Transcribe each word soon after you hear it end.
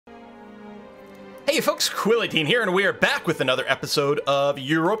Hey folks, Quilladine here, and we are back with another episode of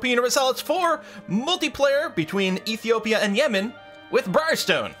Europa Universalis 4 multiplayer between Ethiopia and Yemen with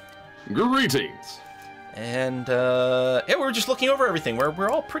Briarstone. Greetings. And yeah, we were just looking over everything. We're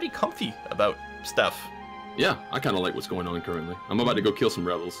all pretty comfy about stuff. Yeah, I kind of like what's going on currently. I'm about to go kill some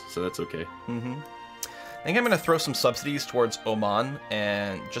rebels, so that's okay. I think I'm going to throw some subsidies towards Oman,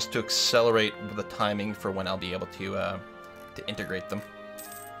 and just to accelerate the timing for when I'll be able to integrate them.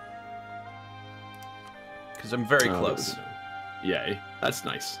 Because I'm very close. Yay, that's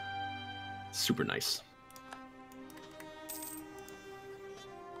nice. Super nice.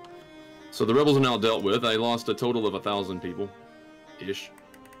 So the rebels are now dealt with. I lost a total of 1,000 people-ish.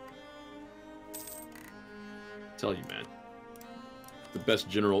 Tell you, man. The best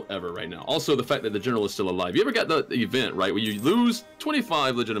general ever right now. Also, the fact that the general is still alive. You ever got the event, right, where you lose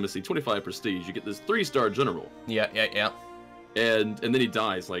 25 legitimacy, 25 prestige, you get this 3-star general. Yeah. And then he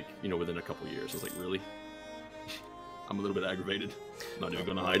dies, like, you know, within a couple years. I was like, really? I'm a little bit aggravated. I'm not even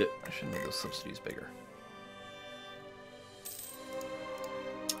gonna hide it. I should make those subsidies bigger.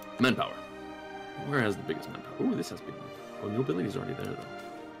 Manpower. Where has the biggest manpower? Ooh, this has big manpower. Oh, nobility's already there, though.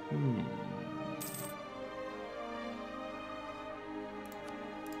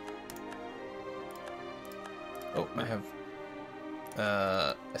 Oh, I have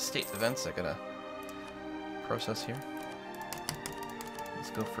estate events I gotta process here.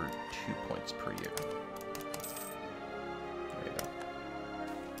 Let's go for 2 points per year. There you go.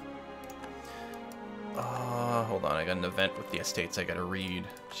 Hold on, I got an event with the estates I gotta read.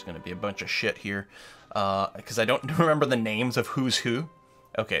 It's gonna be a bunch of shit here. Because I don't remember the names of who's who.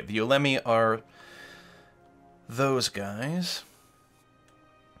 Okay, the Ulemi are those guys.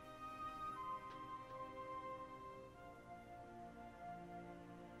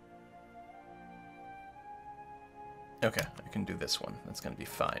 Okay, I can do this one. That's going to be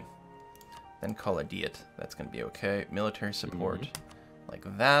fine. Then call a diet. That's going to be okay. Military support. Like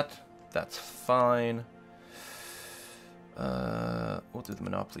that. That's fine. We'll do the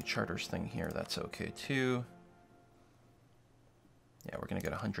Monopoly Charters thing here. That's okay too. Yeah, we're going to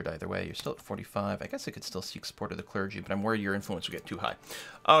get 100 either way. You're still at 45. I guess I could still seek support of the clergy, but I'm worried your influence will get too high.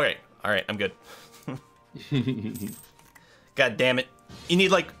 Okay. All right, I'm good. God damn it. You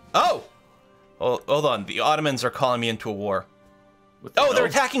need like... Oh! Hold on, the Ottomans are calling me into a war. Oh, they're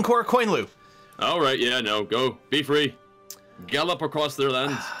attacking Korakoinlu. All right, yeah, no, go. Be free. Gallop across their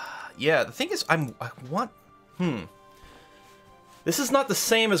lands. Yeah, the thing is, I want... This is not the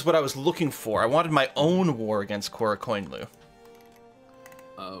same as what I was looking for. I wanted my own war against Korakoinlu.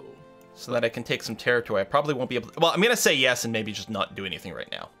 Oh. So that I can take some territory. I probably won't be able to... Well, I'm going to say yes and maybe just not do anything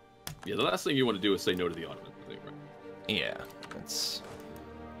right now. Yeah, the last thing you want to do is say no to the Ottomans, I think, right? Yeah, it's...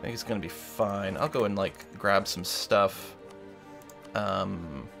 I think it's gonna be fine. I'll go and like grab some stuff. Yeah,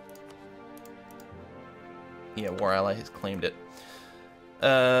 War Ally has claimed it.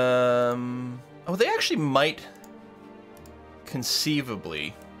 Oh, they actually might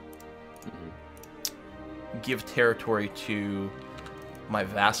conceivably give territory to my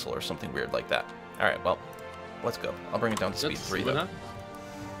vassal or something weird like that. All right, well, let's go. I'll bring it down to speed 3 though.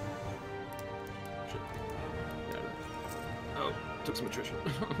 Took some attrition.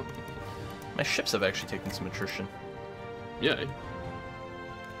 My ships have actually taken some attrition. Yeah.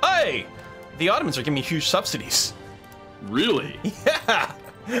 Hey! The Ottomans are giving me huge subsidies. Really? Yeah!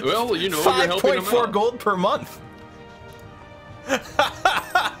 Well, you know, you're helping them 5.4 out. gold per month.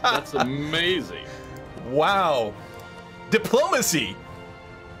 That's amazing. Wow. Diplomacy!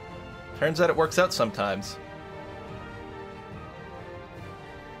 Turns out it works out sometimes.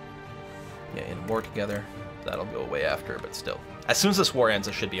 Yeah, in war together. That'll go away after, but still. As soon as this war ends,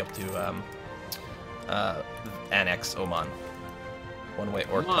 I should be able to annex Oman. One way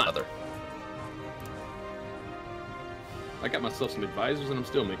or the other. I got myself some advisors and I'm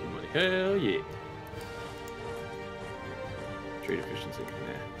still making money. Hell yeah. Trade efficiency.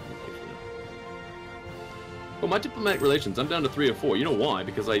 Nah. Well, my diplomatic relations, I'm down to 3 or 4. You know why?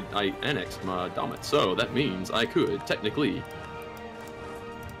 Because I annexed my Damat. So that means I could technically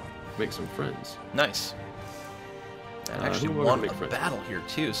make some friends. Nice. I actually won a battle here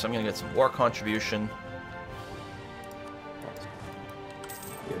too, so I'm gonna get some war contribution.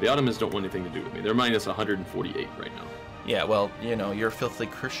 Yeah, the Ottomans don't want anything to do with me. They're minus 148 right now. Yeah, well, you know, you're a filthy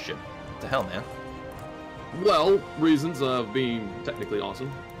Christian. What the hell, man? Well, reasons of being technically awesome.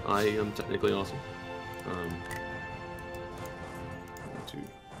 I am technically awesome. To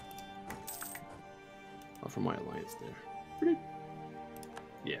offer my alliance there.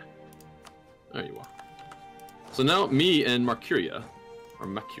 Yeah. There you are. So now me and Mercuria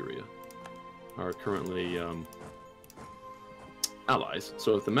are currently allies.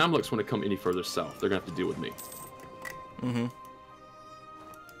 So if the Mamluks want to come any further south, they're gonna have to deal with me. Mm-hmm.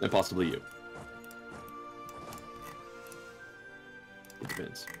 And possibly you. It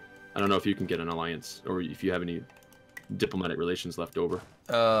depends. I don't know if you can get an alliance or if you have any diplomatic relations left over.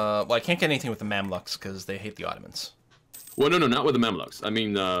 Well, I can't get anything with the Mamluks because they hate the Ottomans. Well, no, not with the Mamluks. I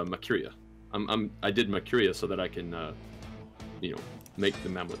mean, Makuria. I did Makuria so that I can, you know, make the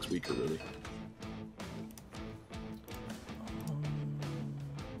Mamluks weaker, really.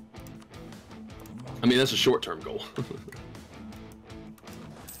 I mean, that's a short-term goal.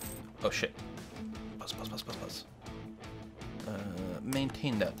 Oh shit. Pause.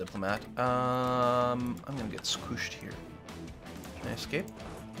 Maintain that, diplomat. I'm gonna get squished here. Can I escape?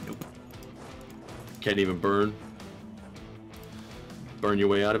 Nope. Can't even burn your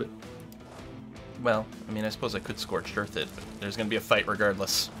way out of it. Well, I mean, I suppose I could scorched earth it, but there's gonna be a fight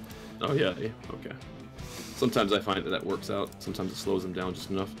regardless. Oh yeah, okay. Sometimes I find that works out. Sometimes it slows them down just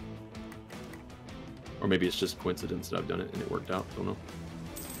enough. Or maybe it's just coincidence that I've done it and it worked out. Don't know.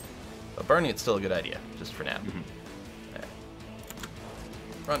 But burning it's still a good idea, just for now. Right.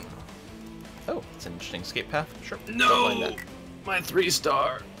 Run. Oh, it's an interesting escape path. Sure. Don't mind that. My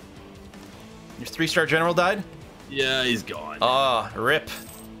 3-star. Your 3-star general died? Yeah, he's gone. Ah, rip.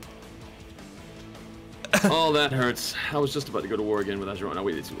 Oh, that hurts. I was just about to go to war again with Azeron. I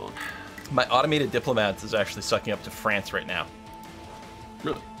waited too long. My automated diplomats is actually sucking up to France right now.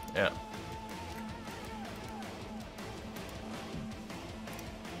 Really? Yeah.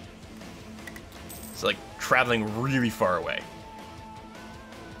 It's like traveling really far away.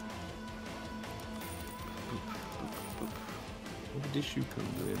 What did you come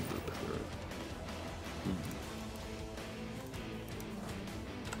in?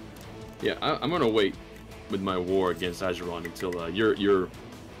 Yeah, I'm gonna wait with my war against Azeron until you're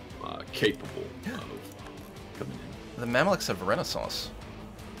capable of coming in. The Mamluks have Renaissance.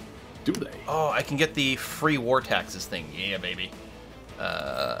 Do they? Oh, I can get the free war taxes thing. Yeah, baby.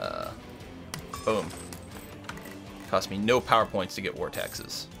 Boom. Cost me no power points to get war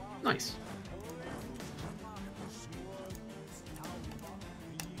taxes. Nice.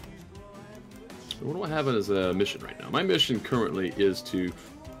 So what do I have as a mission right now? My mission currently is to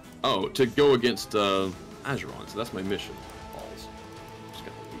go against Azeron. So that's my mission. Balls. Just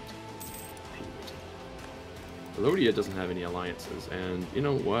got the wheat. Elodia doesn't have any alliances, and you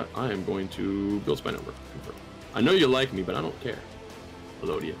know what? I am going to build spy number. I know you like me, but I don't care.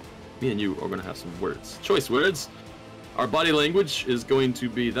 Elodia, me and you are going to have some words. Choice words. Our body language is going to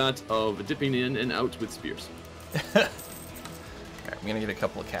be that of dipping in and out with spears. Alright, I'm gonna get a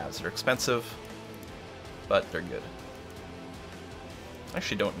couple of calves. They're expensive, but they're good. I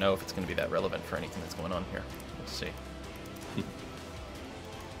actually don't know if it's going to be that relevant for anything that's going on here. Let's see.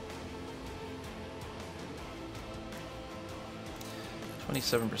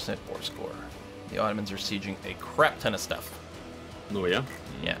 27% war score. The Ottomans are sieging a crap ton of stuff. Oh, yeah?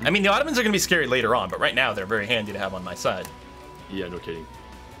 Yeah, I mean, the Ottomans are going to be scary later on, but right now they're very handy to have on my side. Yeah, no kidding.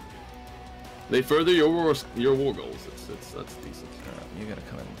 They further your war goals. That's decent. You got to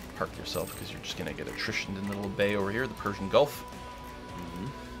come and park yourself because you're just going to get attritioned in the little bay over here, the Persian Gulf.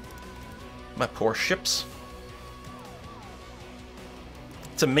 My poor ships.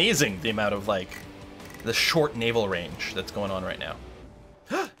 It's amazing the amount of, like, the short naval range that's going on right now.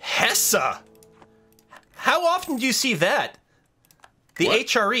 Hesse! How often do you see that? The What?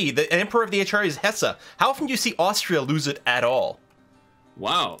 HRE, the Emperor of the HRE is Hesse. How often do you see Austria lose it at all?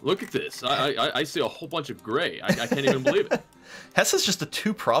 Wow, look at this. I see a whole bunch of gray. I can't even believe it. Hesse's just a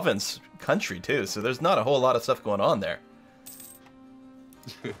 2-province country, too, so there's not a whole lot of stuff going on there.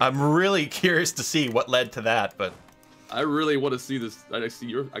 I'm really curious to see what led to that, but... I really want to see this. I gotta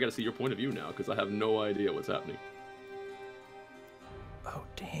see your point of view now, because I have no idea what's happening. Oh,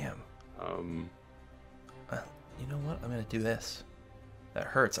 damn. You know what? I'm going to do this. That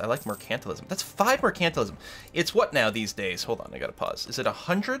hurts. I like mercantilism. That's 5 mercantilism. It's what now these days? Hold on, I gotta pause. Is it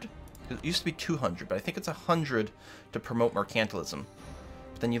 100? It used to be 200, but I think it's 100 to promote mercantilism.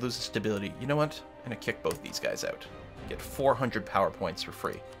 But then you lose the stability. You know what? I'm gonna kick both these guys out. Get 400 power points for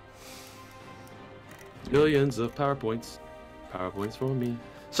free. Millions of power points. Power points for me.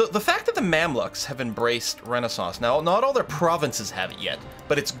 So the fact that the Mamluks have embraced Renaissance, now not all their provinces have it yet,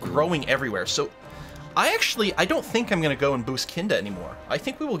 but it's growing everywhere. So I don't think I'm going to go and boost Kinda anymore. I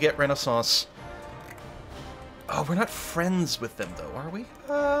think we will get Renaissance. Oh, we're not friends with them, though, are we?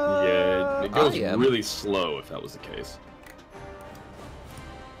 Yeah, it goes really slow if that was the case.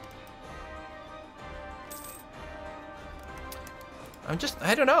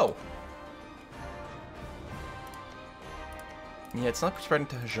 I don't know. Yeah, it's not spreading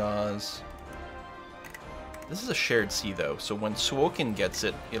to Hejaz. This is a shared sea, though, so when Suokin gets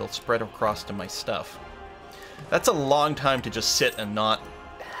it, it'll spread across to my stuff. That's a long time to just sit and not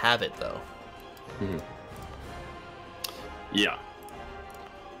have it, though. Mm-hmm. Yeah.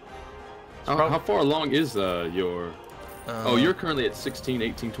 How far along is your... oh, you're currently at 16,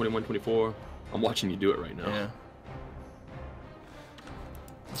 18, 21, 24. I'm watching you do it right now. Yeah.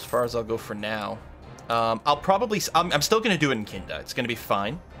 As far as I'll go for now. I'll probably... I'm still going to do it in Kinda. It's going to be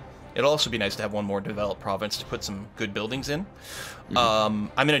fine. It'll also be nice to have one more developed province to put some good buildings in.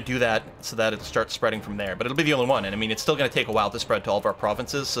 I'm going to do that so that it starts spreading from there. But it'll be the only one. And I mean, it's still going to take a while to spread to all of our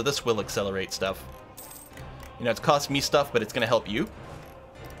provinces, so this will accelerate stuff. You know, it's cost me stuff, but it's going to help you.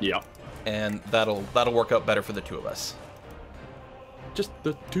 Yeah. And that'll work out better for the two of us. Just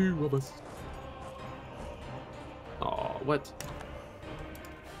the two of us. Oh, what?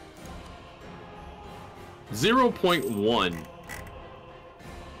 0.1.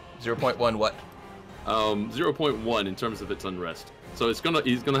 0.1 what? 0.1 in terms of its unrest. So he's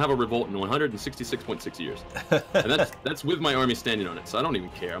gonna have a revolt in 166.6 years, and that's with my army standing on it. So I don't even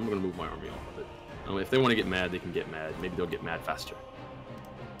care. I'm gonna move my army off of it. If they want to get mad, they can get mad. Maybe they'll get mad faster.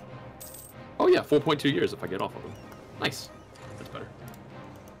 Oh yeah, 4.2 years if I get off of them. Nice. That's better.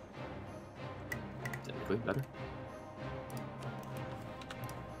 Technically better.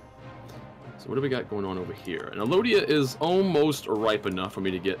 So what do we got going on over here? And Elodia is almost ripe enough for me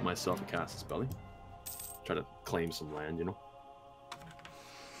to get myself a Casus Belli. Try to claim some land, you know.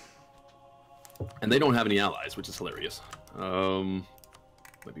 And they don't have any allies, which is hilarious.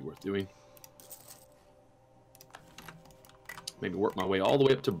 Might be worth doing. Maybe work my way all the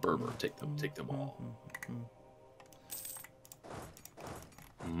way up to Berber. Take them all.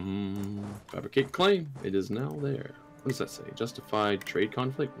 Fabricate claim. It is now there. What does that say? Justified trade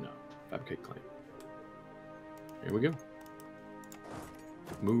conflict? No. Fabricate claim. Here we go.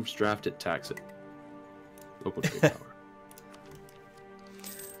 Moves, draft it, tax it. Local trade power.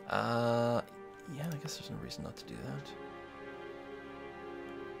 Yeah, I guess there's no reason not to do that.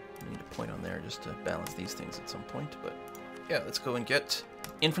 I need a point on there just to balance these things at some point, but yeah, let's go and get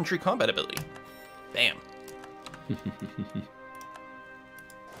infantry combat ability. Bam.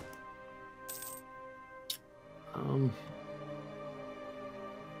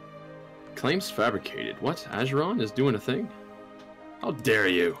 Claims fabricated. What? Azeron is doing a thing? How dare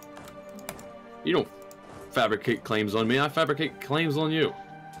you? You don't fabricate claims on me. I fabricate claims on you.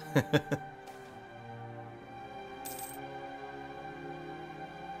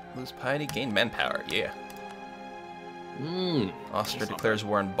 Lose piety, gain manpower. Yeah. Austria declares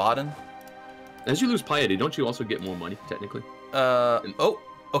war on Baden. As you lose piety, don't you also get more money, technically? Oh,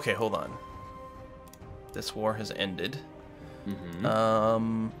 okay, hold on. This war has ended. We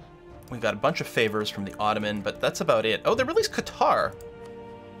got a bunch of favors from the Ottoman, but that's about it. Oh, they released Qatar.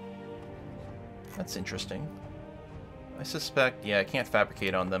 That's interesting. I suspect, yeah, I can't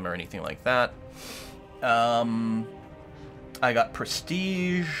fabricate on them or anything like that. I got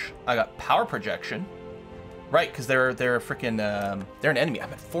prestige. I got power projection. Right, because they're freaking they're an enemy.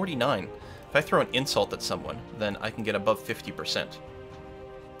 I'm at 49. If I throw an insult at someone, then I can get above 50%.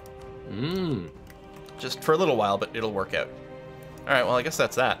 Just for a little while, but it'll work out. All right, well, I guess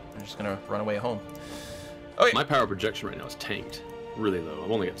that's that. I'm just gonna run away home. Okay. My power projection right now is tanked. Really low. I've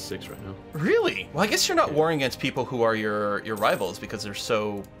only got 6 right now. Really? Well, I guess you're not warring against people who are your rivals because they're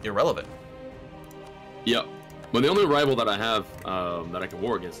so irrelevant. Yep. Well, the only rival that I have that I can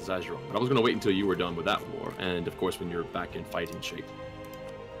war against is Azeron. But I was gonna wait until you were done with that war, and of course when you're back in fighting shape.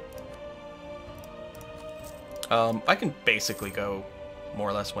 I can basically go more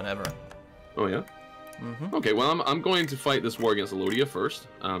or less whenever. Oh yeah. Okay, well I'm going to fight this war against Elodia first,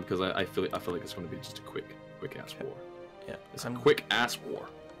 because I feel like it's going to be just a quick ass war. Yeah, it's a quick ass war.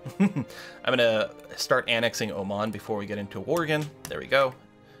 I'm gonna start annexing Oman before we get into a war again. There we go.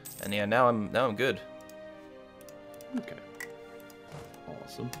 And yeah, now I'm good. Okay.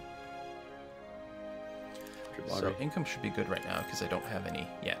 Awesome. So income should be good right now because I don't have any.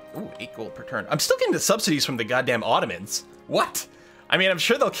 Yeah. Ooh, 8 gold per turn. I'm still getting the subsidies from the goddamn Ottomans. What? I mean, I'm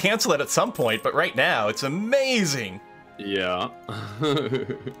sure they'll cancel it at some point, but right now, it's amazing. Yeah. How more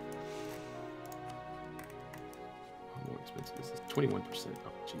expensive is this? 21%.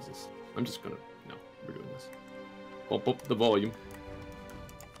 Oh, Jesus. I'm just gonna... No, we're doing this. Bump up the volume.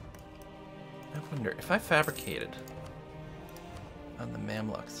 I wonder, if I fabricated on the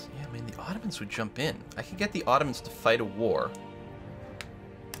Mamluks... Yeah, I mean, the Ottomans would jump in. I could get the Ottomans to fight a war.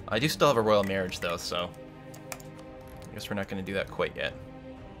 I do still have a royal marriage, though, so... I guess we're not going to do that quite yet.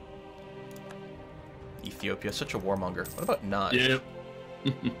 Ethiopia, such a warmonger. What about Nod? Yeah.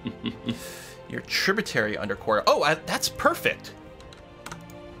 Your tributary under quarter. Oh, that's perfect.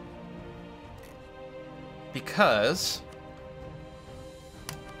 Because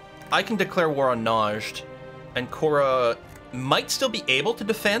I can declare war on Najd, and Korra might still be able to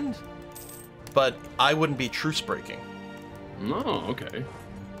defend, but I wouldn't be truce breaking. Oh, okay.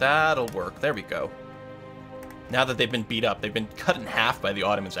 That'll work. There we go. Now that they've been beat up, they've been cut in half by the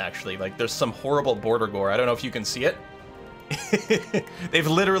Ottomans, actually. Like, there's some horrible border gore. I don't know if you can see it. They've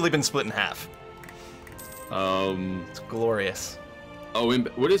literally been split in half. It's glorious. Oh,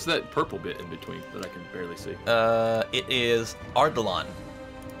 what is that purple bit in between that I can barely see? It is Ardalan.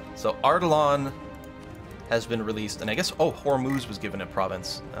 So Ardalan has been released, and I guess, oh, Hormuz was given a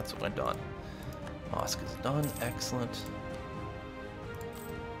province. That's what went on. Mosque is done. Excellent.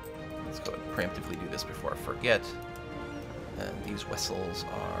 Let's go ahead and preemptively do this before I forget. And these vessels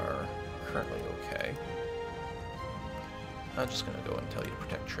are currently okay. I'm just going to go and tell you to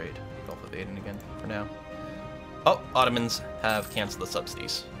protect trade. Gulf of Aden again for now. Oh, Ottomans have canceled the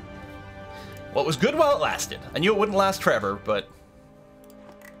subsidies. Well, it was good while it lasted. I knew it wouldn't last forever, but...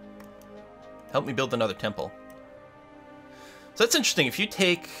 help me build another temple. So that's interesting. If you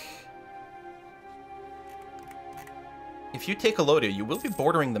take Alodia, you will be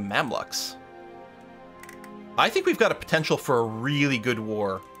bordering the Mamluks. I think we've got a potential for a really good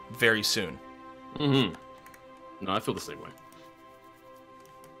war very soon. Mm-hmm. No, I feel the same way.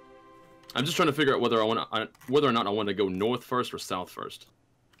 I'm just trying to figure out whether or not I want to go north first or south first.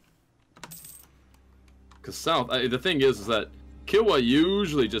 Because south, the thing is that Kilwa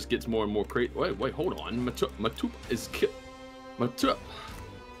usually just gets more and more crazy. Wait, hold on. Matupa is Matupa.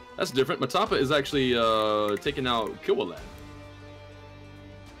 That's different. Matapa is actually taking out Kilwa land.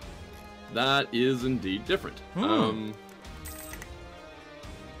 That is indeed different.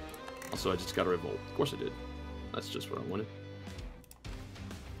 Also, I just got a revolt. Of course I did. That's just what I wanted.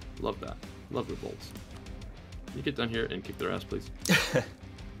 Love that. Love revolts. Can you get down here and kick their ass, please? What's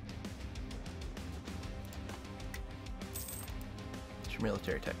your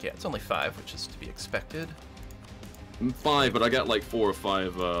military tech? Yeah, it's only 5, which is to be expected. 5, but I got like 4 or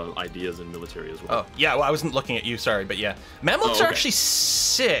 5 ideas in military as well. Oh, yeah, well, I wasn't looking at you, sorry, but yeah. Mamluks are actually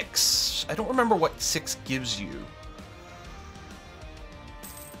 6. I don't remember what 6 gives you.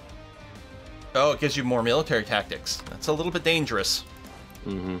 Oh, it gives you more military tactics. That's a little bit dangerous.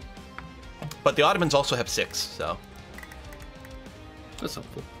 Mm-hmm. But the Ottomans also have 6, so... that's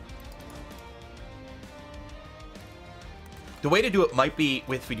helpful. The way to do it might be,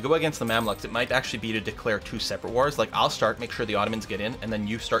 if we go against the Mamluks, it might actually be to declare 2 separate wars. Like, I'll start, make sure the Ottomans get in, and then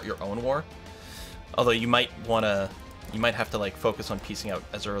you start your own war. Although you might want to... you might have to, like, focus on piecing out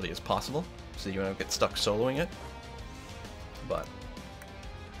as early as possible, so you don't get stuck soloing it. But...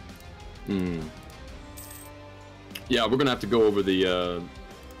 yeah, we're gonna have to go over the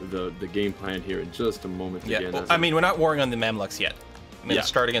game plan here in just a moment. Yeah, again, well, I mean, we're not warring on the Mamluks yet. I'm gonna Yeah.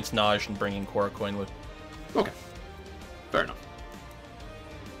 start against Najd and bring in Korra Koinlu. Okay, fair enough.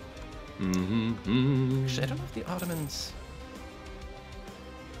 Actually, I don't know if the Ottomans...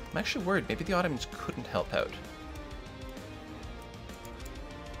 I'm actually worried. Maybe the Ottomans couldn't help out.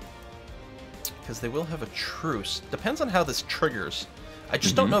 Because they will have a truce. Depends on how this triggers. I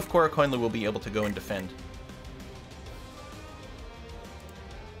just don't know if Korra Koinlu will be able to go and defend.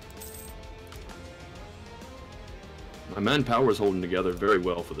 My manpower is holding together very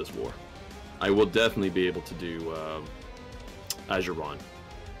well for this war. I will definitely be able to do Ajuran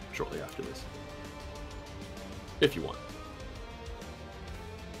shortly after this. If you want.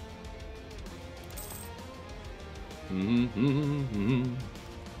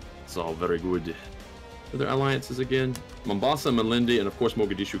 It's all very good. Are there alliances again? Mombasa, Malindi, and of course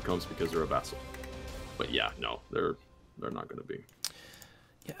Mogadishu comes because they're a vassal. But yeah, no, they're not going to be.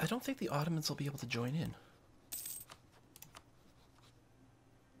 Yeah, I don't think the Ottomans will be able to join in.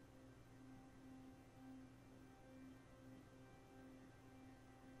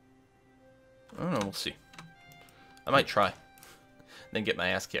 I don't know, we'll see. I might try. Then get my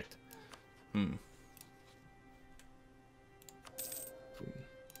ass kicked.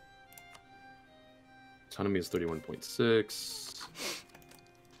 Autonomy is 31.6.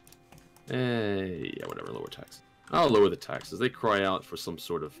 Hey, yeah, whatever, lower tax. I'll lower the taxes. They cry out for some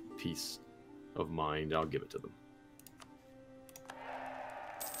sort of peace of mind. I'll give it to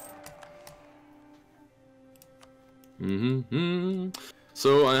them.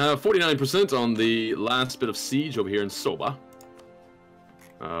 So I have 49% on the last bit of siege over here in Soba.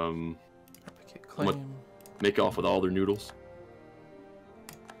 I'm gonna make off with all their noodles.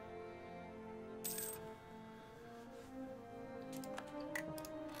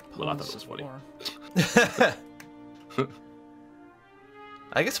 Well, I thought it was funny.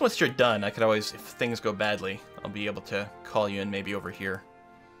 I guess once you're done, I could always, if things go badly, I'll be able to call you in maybe over here.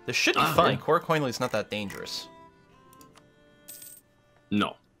 This should be fine. Yeah. Cora Coinley's not that dangerous.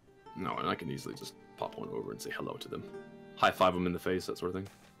 No. No, and I can easily just pop one over and say hello to them. High five them in the face, that sort of thing.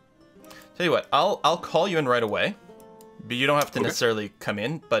 Tell you what, I'll call you in right away. But you don't have to necessarily come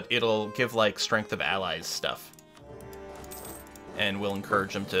in, but it'll give, like, Strength of Allies stuff. And we'll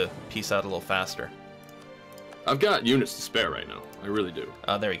encourage them to peace out a little faster. I've got units to spare right now. I really do.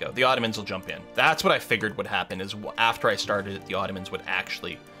 There you go. The Ottomans will jump in. That's what I figured would happen, is after I started it, the Ottomans would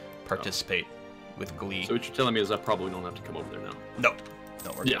actually participate with glee. So what you're telling me is I probably don't have to come over there now. No.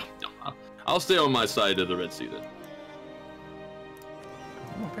 No, we're good. No. I'll stay on my side of the Red Sea then.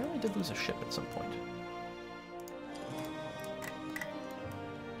 Oh, apparently I did lose a ship at some point.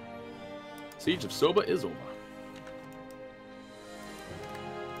 Siege of Soba is over.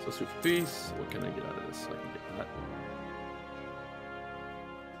 So sue for peace. What can I get out of this so I can get that?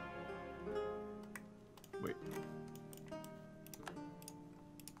 Wait.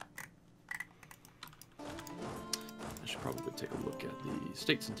 I should probably take a look at the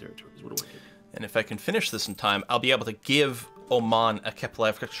states and territories. What do I get? And if I can finish this in time, I'll be able to give Oman a couple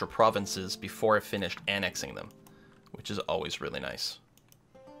of extra provinces before I finished annexing them, which is always really nice.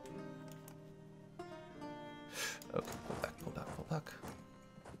 Okay, pull back.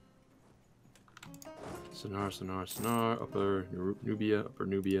 Sonar, upper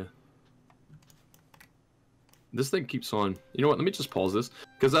Nubia. This thing keeps on. You know what? Let me just pause this.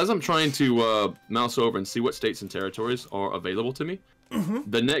 Because as I'm trying to mouse over and see what states and territories are available to me,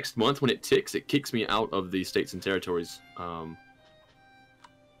 the next month when it ticks, it kicks me out of the states and territories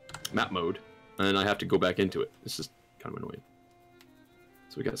map mode. And I have to go back into it. It's just kind of annoying.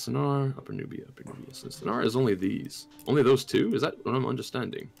 So we got Sonar, Upper Nubia. So Sonar is only these. Only those two? Is that what I'm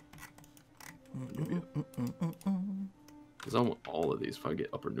understanding? Because I want all of these. If I get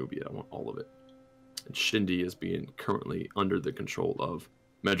Upper Nubia, I want all of it. And Shindi is being currently under the control of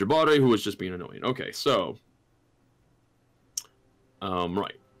Majabari, who is just being annoying. Okay, so...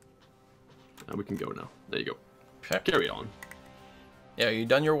 right. Now we can go now. There you go. Okay. Carry on. Yeah, are you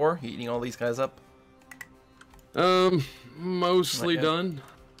done your war? You eating all these guys up? Mostly done.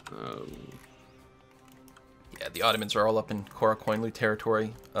 Yeah, the Ottomans are all up in Cora Coinlu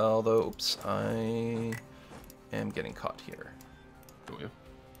territory. Although, oops, I am getting caught here. Oh, yeah.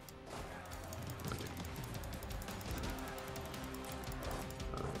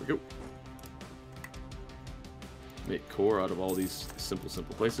 There we go. Make core out of all these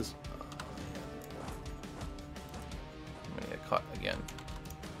simple places. I'm gonna get caught again.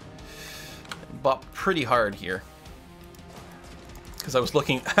 Bop pretty hard here because I was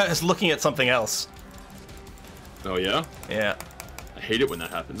looking at something else. Oh yeah? Yeah. I hate it when that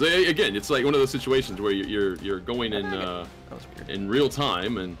happens. Again, it's like one of those situations where you're going in that was weird. in real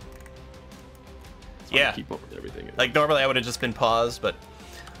time and it's hard yeah, to keep up with everything. Like normally I would have just been paused, but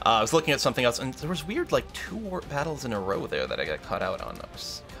I was looking at something else, and there was weird like 2 battles in a row there that I got caught out on. That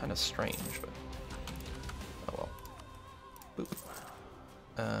was kind of strange, but oh well.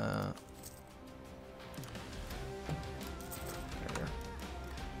 Boop.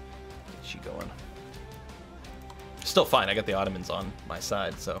 She going. Still fine. I got the Ottomans on my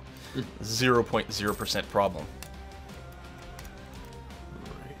side, so 0.0% problem.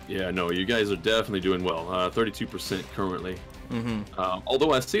 Right. Yeah, no, you guys are definitely doing well. 32% currently.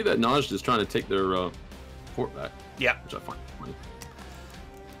 Although I see that Najd is trying to take their fort back. Yeah. Which I find funny.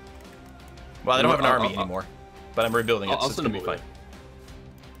 Well, I don't have an army anymore, but I'm rebuilding it, so it's going to be fine.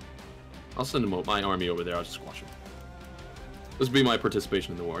 I'll send my army over there. I'll just squash them. This will be my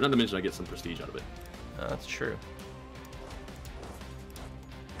participation in the war. Not to mention I get some prestige out of it. That's true.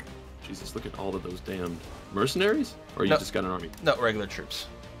 Jesus, look at all of those damn mercenaries? Or you just got an army? No, regular troops.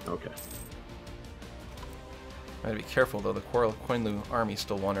 Okay. I gotta be careful though. The Cora Coinlu army's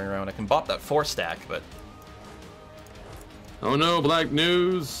still wandering around. I can bop that 4-stack, but oh no, black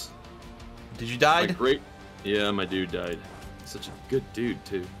news! did you die? Great. Yeah, my dude died. Such a good dude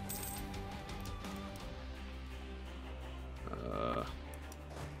too. I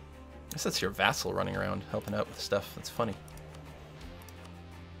guess that's your vassal running around helping out with stuff. That's funny.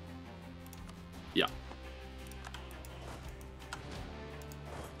 Yeah.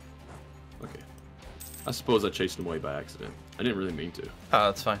 Okay. I suppose I chased him away by accident. I didn't really mean to. Oh,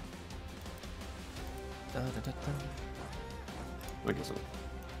 that's fine. I guess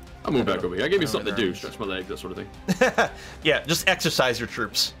I'll move back over here. I gave you something to do. Stretch my legs, that sort of thing. Yeah, just exercise your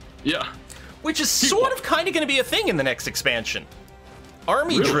troops. Yeah. Which is sort of kind of going to be a thing in the next expansion.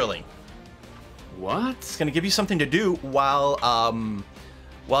 Army drilling. What? It's going to give you something to do while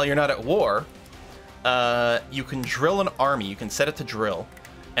you're not at war. You can drill an army. You can set it to drill.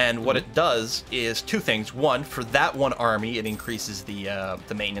 And what it does is two things. One, for that one army, it increases the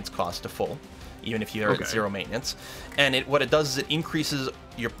maintenance cost to full, even if you're at zero maintenance. And what it does is it increases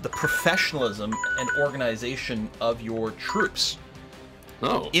the professionalism and organization of your troops.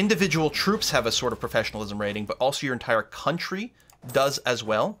 Oh. Individual troops have a sort of professionalism rating, but also your entire country does as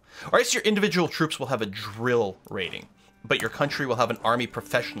well. Or I guess your individual troops will have a drill rating, but your country will have an army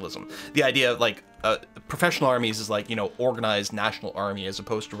professionalism. The idea of like professional armies is like, you know, organized national army as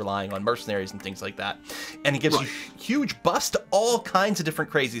opposed to relying on mercenaries and things like that. And it gives you huge buffs to all kinds of different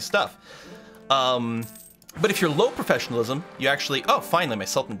crazy stuff. But if you're low professionalism, you actually... Oh, finally, my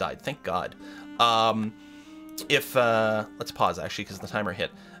Sultan died. Thank God. Let's pause, actually, because the timer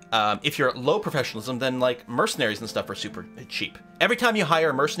hit. If you're at low professionalism, then, like, mercenaries and stuff are super cheap. Every time you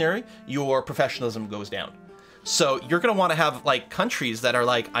hire a mercenary, your professionalism goes down. So you're going to want to have, like, countries that are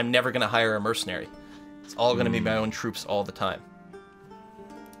like, I'm never going to hire a mercenary. It's all going to be my own troops all the time.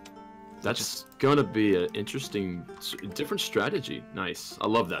 That's gonna be an interesting, different strategy. Nice. I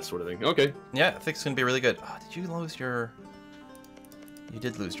love that sort of thing. Okay. Yeah, I think it's gonna be really good. Oh, did you lose your... You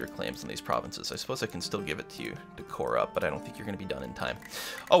did lose your claims in these provinces. I suppose I can still give it to you to core up, but I don't think you're gonna be done in time.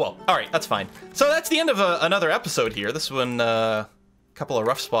 Oh well, alright, that's fine. So that's the end of another episode here. This one, a couple of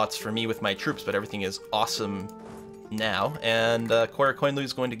rough spots for me with my troops, but everything is awesome now. And Koya Koinlu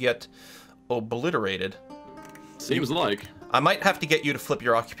is going to get obliterated. Seems like. I might have to get you to flip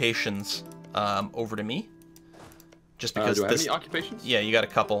your occupations over to me. Just because do I have any occupations? Yeah, you got a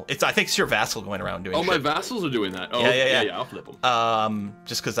couple. I think it's your vassal going around doing shit. My vassals are doing that. Oh, yeah, I'll flip them.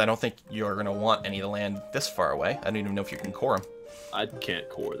 Just because I don't think you're going to want any of the land this far away. I don't even know if you can core them. I can't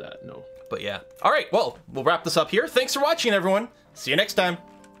core that, no. But yeah. All right, well, we'll wrap this up here. Thanks for watching, everyone. See you next time.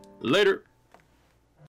 Later.